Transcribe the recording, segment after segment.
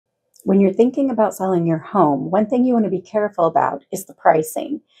When you're thinking about selling your home, one thing you want to be careful about is the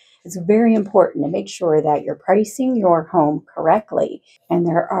pricing. It's very important to make sure that you're pricing your home correctly. And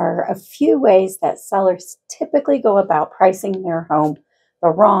there are a few ways that sellers typically go about pricing their home the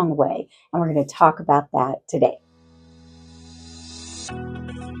wrong way. And we're going to talk about that today.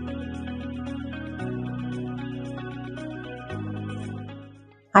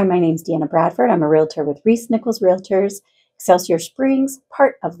 Hi, my name's Deanna Bradford. I'm a realtor with Reese Nichols Realtors, Excelsior Springs,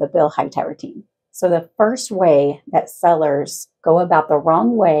 part of the Bill Hightower team. So the first way that sellers go about the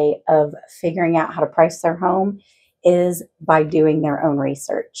wrong way of figuring out how to price their home is by doing their own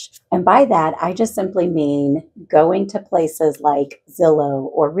research. And by that, I just simply mean going to places like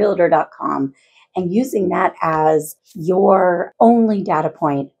Zillow or realtor.com and using that as your only data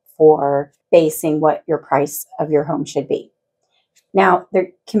point for basing what your price of your home should be. Now, there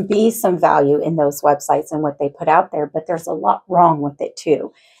can be some value in those websites and what they put out there, but there's a lot wrong with it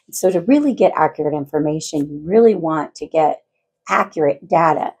too. So to really get accurate information, you really want to get accurate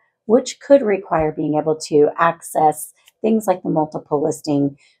data, which could require being able to access things like the multiple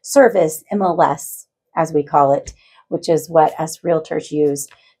listing service, MLS, as we call it, which is what us realtors use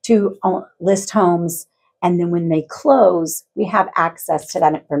to list homes. And then when they close, we have access to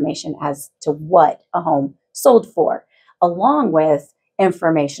that information as to what a home sold for, along with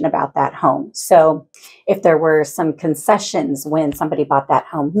information about that home. So if there were some concessions when somebody bought that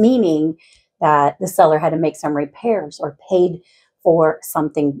home, meaning that the seller had to make some repairs or paid for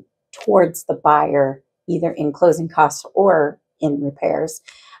something towards the buyer, either in closing costs or in repairs,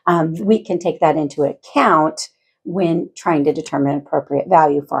 we can take that into account when trying to determine appropriate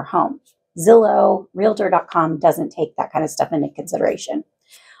value for a home. Zillow, realtor.com doesn't take that kind of stuff into consideration.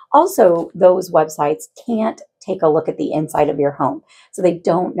 Also, those websites can't take a look at the inside of your home. So they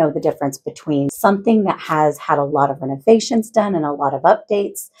don't know the difference between something that has had a lot of renovations done and a lot of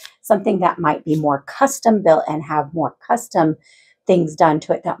updates, something that might be more custom built and have more custom things done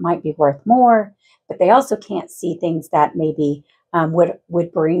to it that might be worth more. But they also can't see things that maybe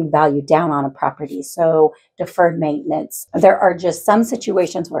would bring value down on a property. So deferred maintenance. There are just some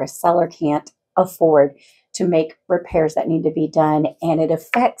situations where a seller can't afford to make repairs that need to be done, and it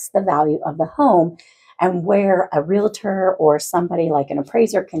affects the value of the home, and where a realtor or somebody like an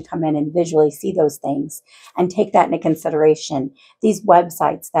appraiser can come in and visually see those things and take that into consideration. These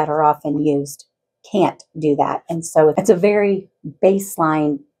websites that are often used can't do that. And so it's a very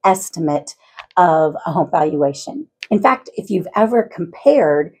baseline estimate of a home valuation. In fact, if you've ever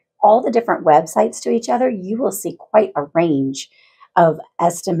compared all the different websites to each other, you will see quite a range of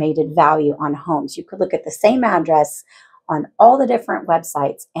estimated value on homes. You could look at the same address on all the different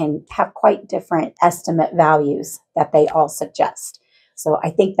websites and have quite different estimate values that they all suggest. So I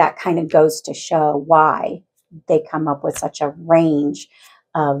think that kind of goes to show why they come up with such a range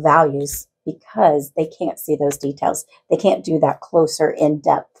of values, because they can't see those details. They can't do that closer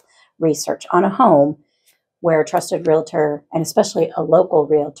in-depth research on a home where a trusted realtor, and especially a local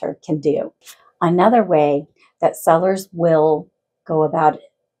realtor, can do. Another way that sellers will go about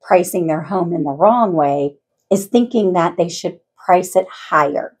pricing their home in the wrong way is thinking that they should price it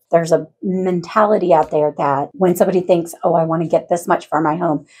higher. There's a mentality out there that when somebody thinks, oh, I want to get this much for my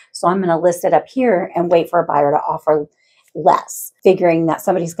home, so I'm going to list it up here and wait for a buyer to offer less, figuring that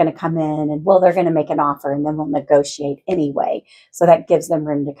somebody's going to come in and, well, they're going to make an offer and then we'll negotiate anyway. So that gives them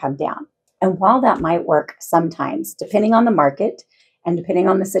room to come down. And while that might work sometimes, depending on the market and depending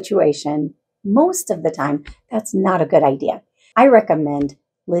on the situation, most of the time, that's not a good idea. I recommend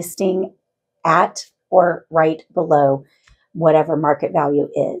listing at or right below whatever market value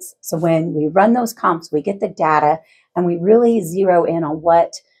is. So when we run those comps, we get the data and we really zero in on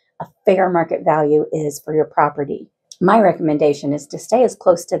what a fair market value is for your property. My recommendation is to stay as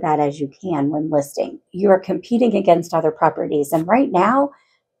close to that as you can when listing. You are competing against other properties. And right now,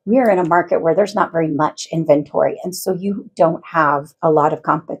 we are in a market where there's not very much inventory. And so you don't have a lot of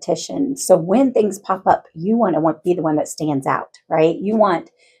competition. So when things pop up, you want to be the one that stands out, right? You want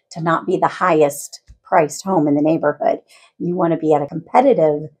to not be the highest priced home in the neighborhood. You want to be at a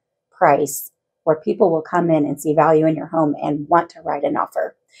competitive price where people will come in and see value in your home and want to write an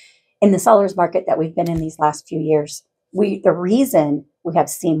offer. In the seller's market that we've been in these last few years, the reason we have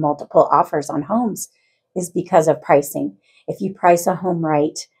seen multiple offers on homes is because of pricing. If you price a home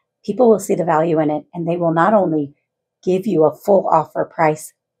right, people will see the value in it, and they will not only give you a full offer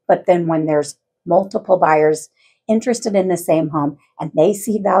price, but then when there's multiple buyers interested in the same home and they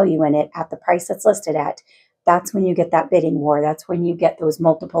see value in it at the price it's listed at, that's when you get that bidding war. That's when you get those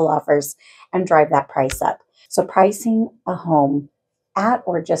multiple offers and drive that price up. So pricing a home at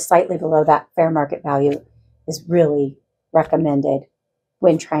or just slightly below that fair market value is really recommended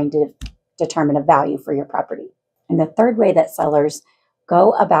when trying to determine a value for your property. And the third way that sellers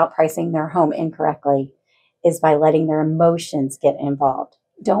go about pricing their home incorrectly is by letting their emotions get involved.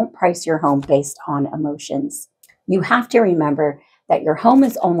 Don't price your home based on emotions. You have to remember that your home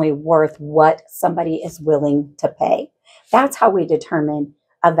is only worth what somebody is willing to pay. That's how we determine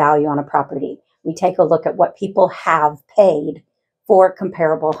a value on a property. We take a look at what people have paid for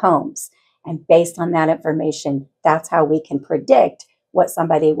comparable homes. And based on that information, that's how we can predict what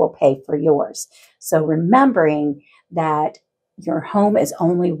somebody will pay for yours. So remembering that your home is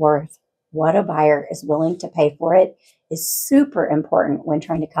only worth what a buyer is willing to pay for it is super important when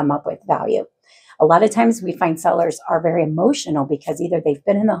trying to come up with value. A lot of times we find sellers are very emotional because either they've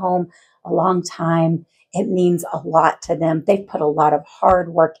been in the home a long time, it means a lot to them, they've put a lot of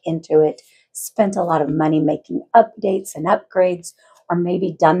hard work into it, spent a lot of money making updates and upgrades, or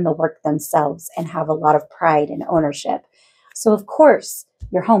maybe done the work themselves and have a lot of pride and ownership. So of course,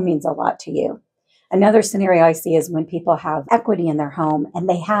 your home means a lot to you. Another scenario I see is when people have equity in their home and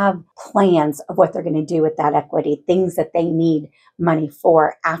they have plans of what they're going to do with that equity, things that they need money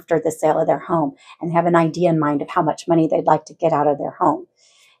for after the sale of their home, and have an idea in mind of how much money they'd like to get out of their home.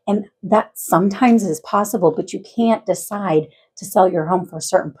 And that sometimes is possible, but you can't decide to sell your home for a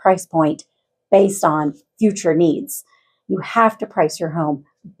certain price point based on future needs. You have to price your home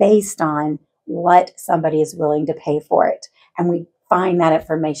based on what somebody is willing to pay for it. And we find that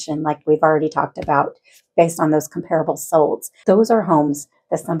information, like we've already talked about, based on those comparable solds. Those are homes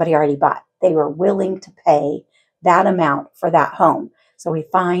that somebody already bought. They were willing to pay that amount for that home. So we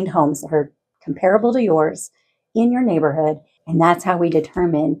find homes that are comparable to yours in your neighborhood, and that's how we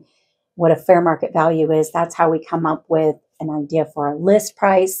determine what a fair market value is. That's how we come up with an idea for a list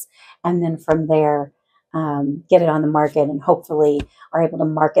price, and then from there, get it on the market and hopefully are able to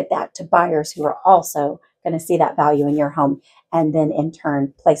market that to buyers who are also going to see that value in your home, and then in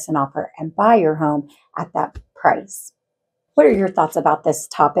turn place an offer and buy your home at that price. What are your thoughts about this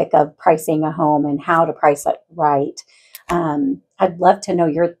topic of pricing a home and how to price it right? I'd love to know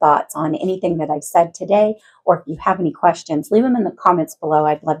your thoughts on anything that I've said today, or if you have any questions, leave them in the comments below.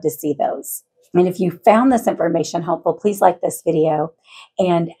 I'd love to see those. And if you found this information helpful, please like this video.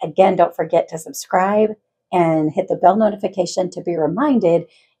 And again, don't forget to subscribe and hit the bell notification to be reminded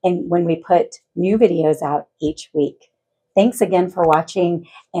when we put new videos out each week. Thanks again for watching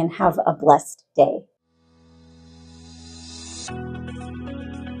and have a blessed day.